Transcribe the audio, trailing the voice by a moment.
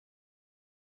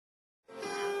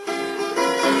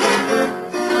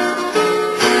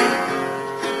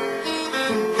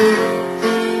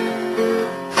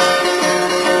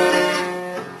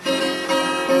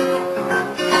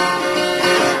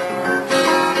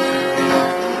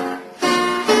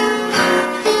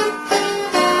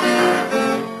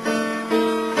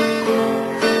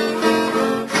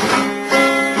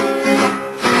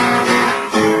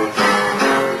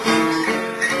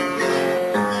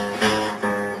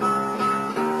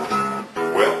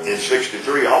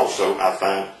'63 also, I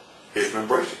found Ishmon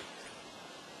Bracey.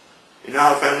 You know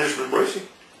how I found Ishmon Bracey?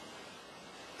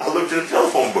 I looked in the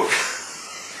telephone book.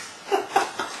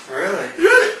 Really?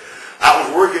 Really? I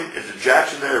was working at the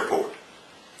Jackson Airport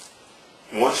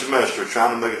one semester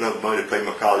trying to make enough money to pay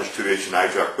my college tuition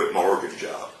after I quit my working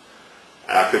job.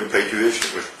 And I couldn't pay tuition.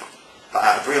 It was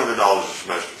 $300 a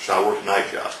semester, so I worked a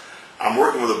night job. I'm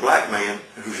working with a black man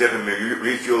who's helping me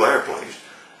refuel airplanes.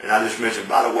 And I just mentioned,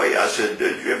 by the way, I said,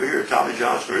 did you ever hear of Tommy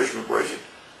Johnson or Ishmon Bracey?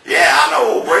 Yeah, I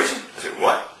know old Bracey. I said,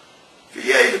 what? He said,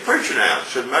 yeah, he's a preacher now. I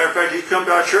said, matter of fact, he come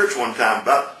to our church one time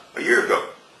about a year ago.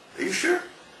 Are you sure?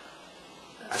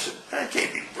 I said, that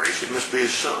can't be Bracey. It must be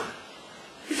his son.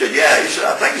 He said, yeah. He said,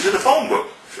 I think it's in the phone book.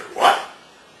 I said, what?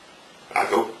 I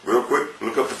go real quick,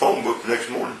 look up the phone book the next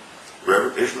morning.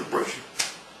 Reverend Ishmon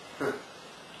Bracey.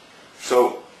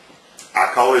 So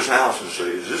I call his house and say,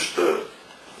 is this the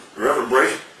Reverend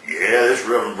Bracey? Yeah, this is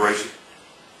Reverend Bracey.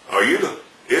 Are you the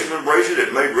Ishmon Bracey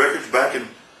that made records back in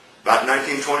about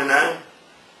 1929?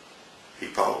 He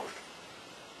paused.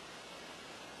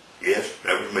 Yes,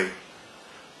 that was me.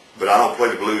 But I don't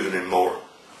play the blues anymore.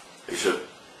 He said,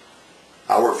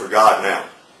 I work for God now.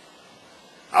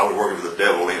 I was working for the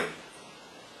devil then.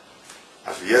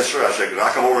 I said, yes, sir. I said, could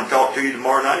I come over and talk to you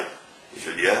tomorrow night? He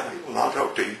said, yeah, well, I'll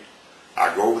talk to you.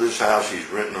 I go over to this house. He's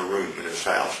renting a room in this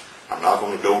house. I knock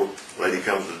on the door. The lady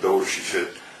comes to the door. She said,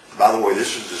 by the way,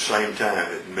 this is the same time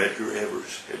that Medgar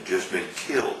Evers had just been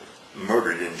killed,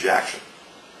 murdered in Jackson.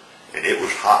 And it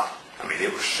was hot. I mean,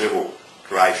 it was civil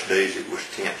rights days. It was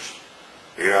tense.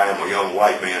 Here I am, a young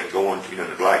white man going to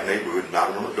the black neighborhood,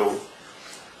 knocking on the door.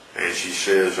 And she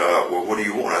says, well, what do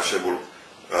you want? I said, well,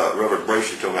 Reverend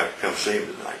Bracey told me I could come see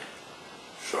him tonight.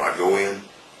 So I go in,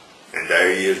 and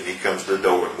there he is, and he comes to the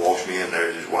door and walks me in.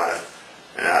 There's his wife.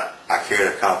 And I carried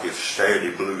a copy of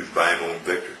Saturday Blues by him on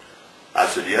Victor. I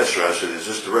said, yes, sir. I said, is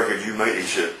this the record you made? He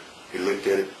said, he looked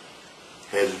at it,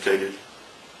 hesitated.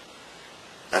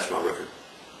 That's my record.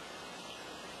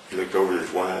 He looked over at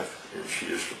his wife, and she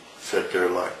just sat there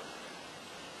like,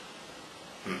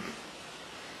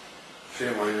 She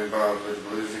didn't want to be involved with the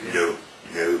blues again?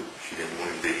 No, she didn't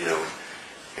want to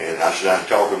be, And I said, I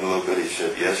talked to him a little bit. He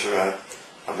said, yes, sir,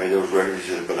 I made those records. He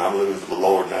said, but I'm living for the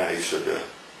Lord now. He said,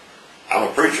 I'm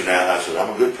a preacher now. And I said,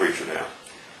 I'm a good preacher now.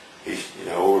 He's,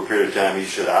 over a period of time, he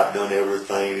said, I've done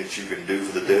everything that you can do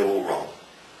for the devil wrong.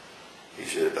 He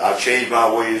said, I've changed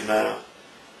my ways now.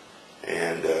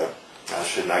 And I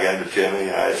said, and I got him to tell me,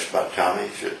 I asked about Tommy.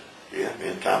 He said, yeah, me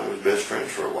and Tommy was best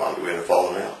friends for a while. We ended up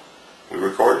falling out. We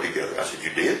recorded together. I said, you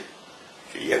did?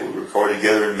 He said, yeah, we recorded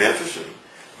together in Memphis, and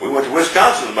we went to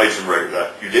Wisconsin and made some records.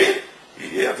 I said, you did?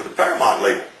 Yeah, for the Paramount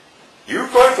label. You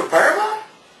recorded for Paramount?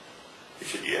 He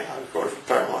said, yeah, I recorded for the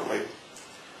Paramount label.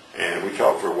 And we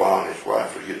talked for a while, and his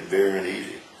wife was getting very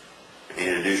uneasy. And he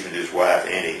introduced me to his wife,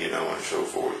 Annie, and so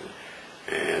forth.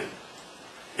 And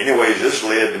anyways, this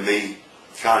led to me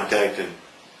contacting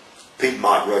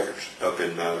Piedmont Records up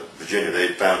in Virginia. They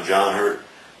had found John Hurt,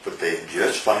 but they had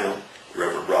just found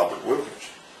Reverend Robert Wilkins.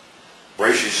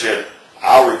 Bracey said,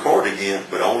 I'll record again,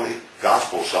 but only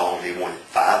gospel songs. He wanted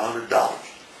 $500.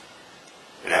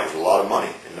 And that was a lot of money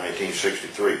in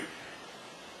 1963.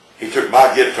 He took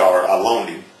my guitar. I loaned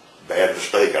him. Bad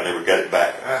mistake. I never got it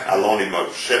back. I loaned him a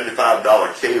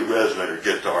 $75 K resonator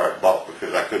guitar I bought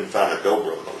because I couldn't find a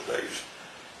dobro in those days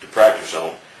to practice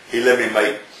on. He let me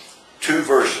make 2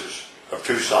 verses of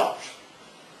 2 songs.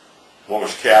 One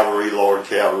was Calvary, Lord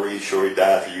Calvary, sure he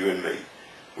died for you and me.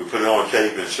 We put it on a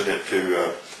tape and sent it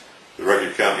to the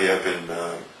record company up in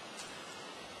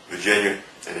Virginia,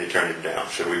 and they turned it down.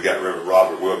 So we've got Reverend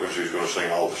Robert Wilkins who's going to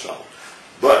sing all the songs.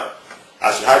 But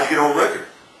I said, how'd you get on record?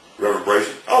 Reverend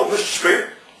Bracey. Oh, Mr. SPEIR.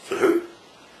 I said, who?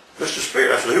 Mr.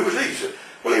 SPEIR. I said, who was he? He said,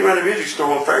 well, he ran a music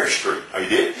store on Ferry Street. Oh, you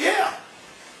did? Yeah.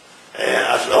 And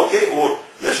I said, okay, well,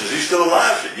 listen, is he still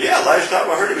alive? I said, yeah, last time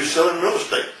I heard he was selling real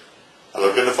estate. I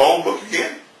looked in the phone book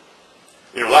again.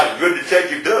 Like a good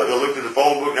detective does. I looked in the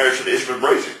phone book and there it said Ishmon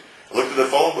Bracey. I looked in the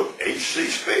phone book, H.C.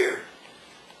 SPEIR.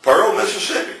 Pearl,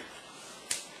 Mississippi.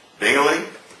 Ding-a-ling.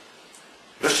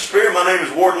 Mr. SPEIR, my name is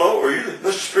Wardlow. Are you the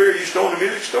Mr. SPEIR you stole in the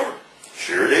music store?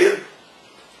 Sure did.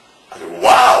 I said,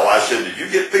 wow. I said, did you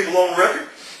get people on record?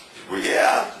 He said, well,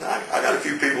 yeah, I got a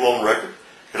few people on record.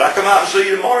 Could I come out and see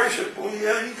you tomorrow? He said, well,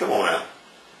 yeah, you come on out.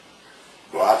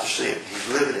 Go out to see him. He's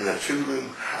living in a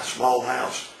 2-room, small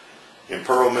house in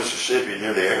Pearl, Mississippi,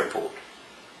 near the airport.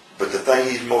 But the thing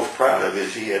he's most proud of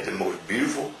is he had the most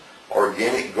beautiful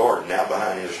organic garden out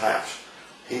behind his house.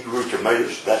 He grew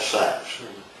tomatoes that size.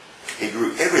 He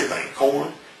grew everything,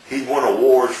 corn. He won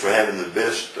awards for having the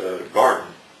best garden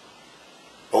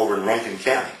over in Rankin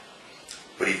County.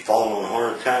 but he'd fallen on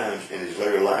hard times in his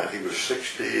later life. He was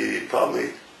 60,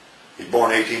 probably, he was born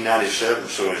in 1897,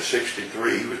 so in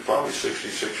 63, he was probably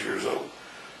 66 years old,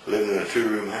 living in a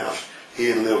two-room house. He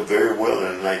had lived very well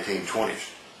in the 1920s,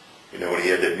 you know, when he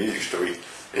had that music store.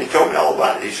 And he told me all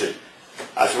about it. He said,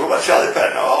 I said, what about Charley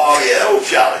Patton? Oh, yeah, old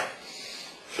Charley.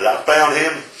 I said, I found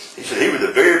him. He said, he was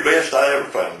the very best I ever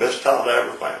found, best talent I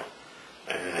ever found.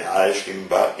 And I asked him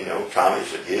about, you know, Tommy. He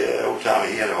said, yeah, old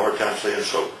Tommy, he had a hard time staying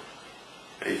sober.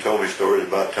 And he told me stories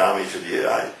about Tommy. He said,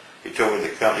 yeah, he told me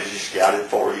the companies he scouted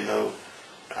for, you know.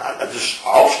 I just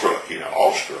awestruck, you know,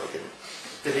 awestruck.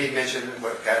 Did he mention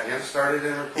what got him started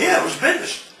in recording? Yeah, it was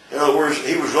business. In other words,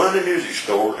 he was running a music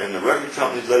store, and the record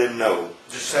companies let him know.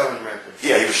 Just selling records?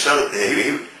 Yeah, he was selling.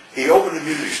 He opened a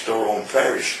music store on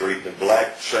Ferry Street, the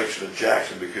black section of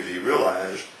Jackson, because he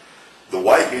realized the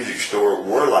white music store at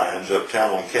Werline's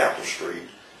uptown on Capitol Street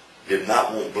did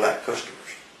not want black customers.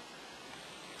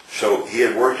 So he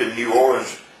had worked in New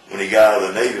Orleans when he got out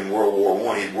of the Navy in World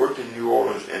War I. He'd worked in New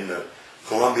Orleans in the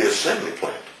Columbia Assembly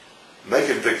Plant,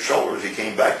 making victrolas. He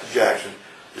came back to Jackson,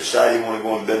 decided he wanted to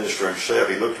go in business for himself.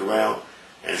 He looked around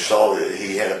and saw that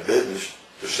he had a business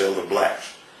to sell to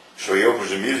blacks. So he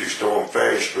opens a music store on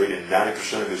Ferry Street, and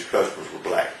 90% of his customers were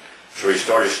black. So he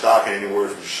started stocking anywhere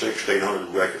from 600 to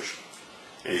 800 records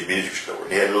in his music store.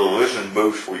 And he had a little listening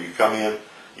booth where you come in,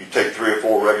 you take 3 or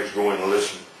 4 records, go in and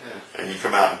listen, and you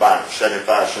come out and buy them for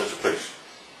 75 cents a piece.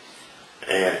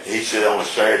 And he said on a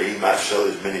Saturday he might sell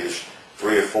as many as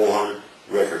 300 or 400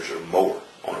 records or more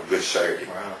on a good Saturday.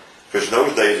 Wow. Because in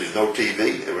those days there's no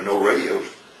TV, there were no radios,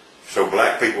 so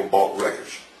black people bought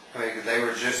records. I mean, they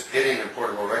were just getting a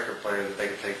portable record player that they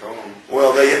could take home.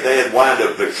 Well, they had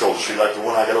wind-up Victrolas. See, like the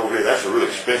one I got over here, that's a real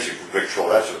expensive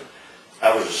Victrola.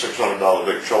 That was a $600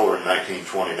 Victrola in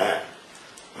 1929.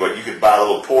 But you could buy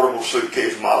little portable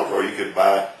suitcase models, or you could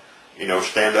buy, you know,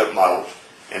 stand-up models.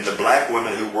 And the black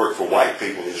women who worked for white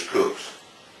people as cooks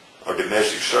or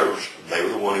domestic service, they were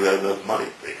the ones who had enough money.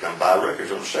 They come buy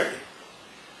records on Saturday.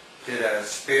 Did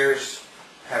Spears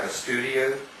have a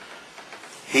studio?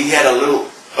 He had a little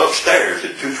upstairs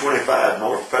at 225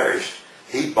 North Ferris.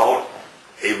 He bought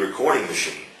a recording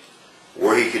machine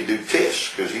where he could do tests,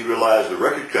 because he realized the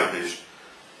record companies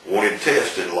wanted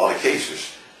tests in a lot of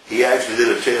cases. He actually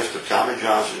did a test of Tommy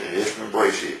Johnson and Ishmon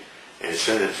Bracey and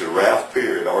sent it to Ralph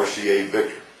Peer at RCA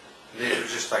Victor. These were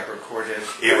just like recorded?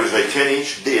 It was a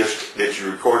 10-inch disc that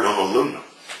you recorded on aluminum.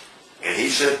 And he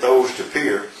sent those to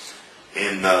Peer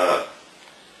in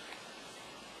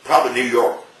probably New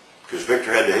York, because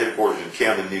Victor had the headquarters in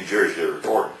Camden, New Jersey to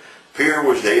record. Peer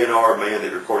was the A&R man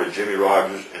that recorded Jimmy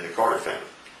Rogers and the Carter family.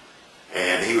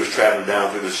 And he was traveling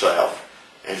down through the South.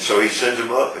 And so he sends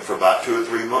him up, and for about 2 or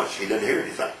 3 months, he doesn't hear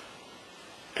anything.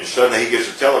 And suddenly he gets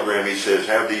a telegram. He says,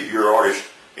 have your artist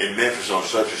in Memphis on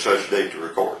such and such date to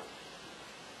record.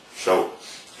 So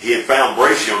he had found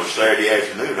Bracey on a Saturday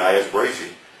afternoon. I asked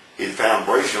Bracey. He had found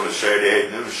Bracey on a Saturday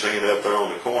afternoon singing up there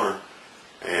on the corner.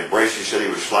 And Bracey said he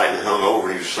was slightly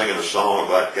hungover. He was singing a song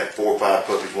about got 4 or 5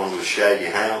 puppies, one was a shaggy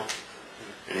hound.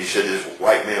 And he said this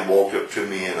white man walked up to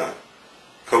me in a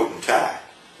coat and tie.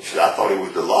 He said, I thought he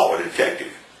was the law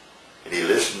detective. And he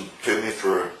listened to me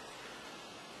for a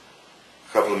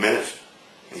couple of minutes.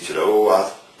 He said, oh,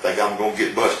 I think I'm going to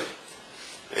get busted.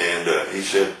 And he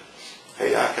said,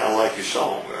 hey, I kind of like your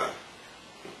song.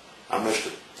 I'm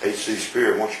Mr. H.C.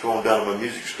 SPEIR. Why don't you go on down to my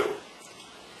music store?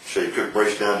 So he took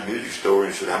Bracey down to the music store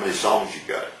and he said, how many songs you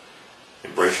got?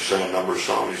 And Bracey sang a number of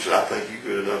songs. He said, I think you're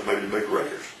good enough maybe to make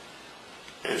records.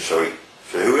 And so he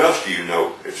said, who else do you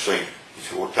know that sings? He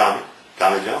said, well,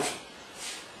 Tommy Johnson.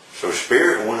 So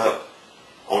SPEIR went up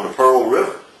on the Pearl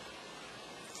River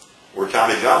where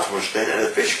Tommy Johnson was staying at a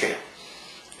fish camp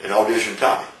and auditioned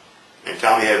Tommy. And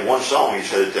Tommy had one song, he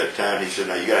said at that time. He said,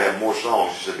 now you got to have more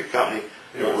songs. He said, the company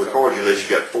won't record you unless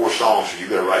you got 4 songs, so you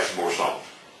got to write some more songs.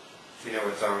 You know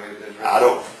what song it is? I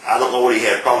don't know what he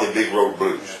had. Probably Big Road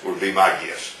Blues would be my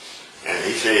guess. And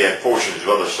he said he had portions of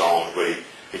other songs, but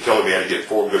he told me he had to get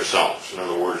 4 good songs, in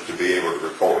other words, to be able to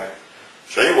record. Right.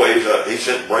 So anyways, he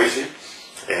sent Bracey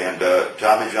and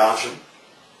Tommy Johnson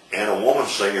and a woman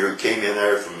singer who came in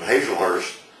there from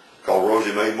Hazelhurst called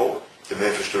Rosie Mae Moore to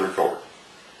Memphis to record.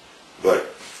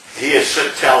 But he had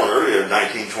sent talent earlier in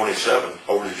 1927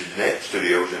 over to Jeanette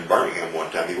Studios in Birmingham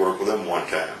one time. He worked with them one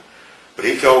time. But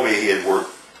he told me he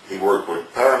worked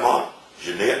with Paramount,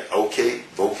 Jeanette, OK,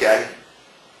 Volkswagen,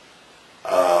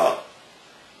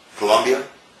 Columbia.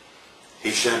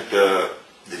 He sent the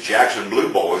Jackson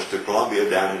Blue Boys to Columbia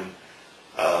down in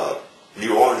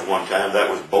New Orleans one time. That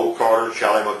was Bo Carter,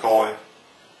 Charlie McCoy,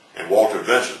 and Walter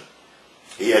Vincent.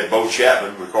 He had Bo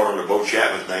Chapman recording under Bo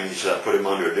Chapman's name. He said, I put him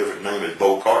under a different name as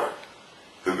Bo Carter.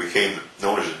 who became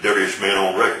known as the dirtiest man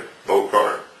on record, Bo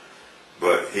Carter.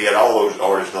 But he had all those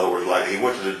artists, in other words, like he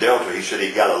went to the Delta, he said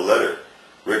he got a letter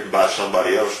written by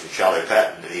somebody else from Charley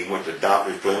Patton, and he went to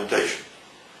Doctor's Plantation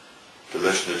to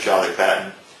listen to Charley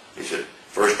Patton. He said,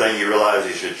 first thing he realized,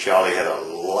 he said, Charley had a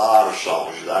lot of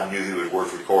songs. He said, I knew he was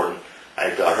worth recording. I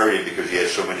heard him because he had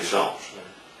so many songs.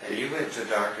 And you went to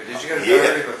Doctor. Did you go to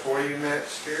Doctor before you met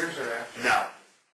Spears or after? No.